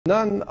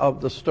None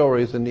of the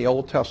stories in the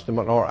Old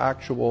Testament are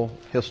actual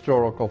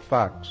historical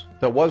facts.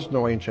 There was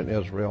no ancient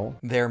Israel.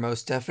 There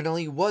most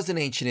definitely was an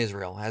ancient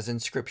Israel, as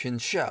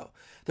inscriptions show.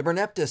 The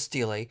Merneptah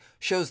stele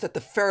shows that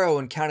the pharaoh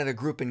encountered a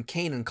group in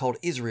Canaan called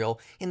Israel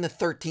in the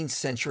 13th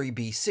century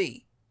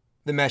BC.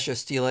 The Mesha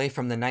stele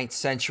from the 9th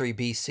century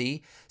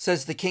BC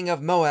says the king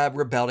of Moab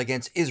rebelled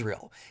against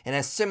Israel and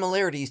has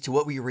similarities to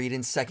what we read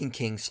in 2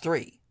 Kings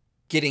 3.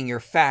 Getting your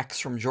facts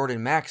from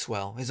Jordan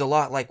Maxwell is a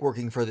lot like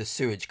working for the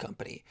sewage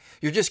company.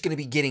 You're just going to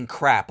be getting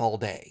crap all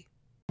day.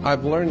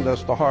 I've learned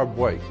this the hard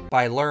way.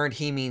 By learned,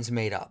 he means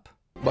made up.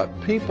 But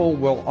people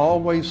will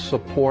always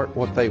support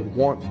what they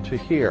want to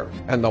hear.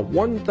 And the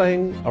one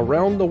thing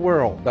around the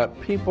world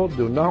that people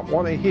do not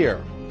want to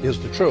hear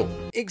is the truth.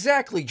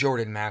 Exactly,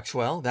 Jordan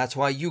Maxwell. That's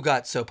why you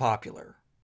got so popular.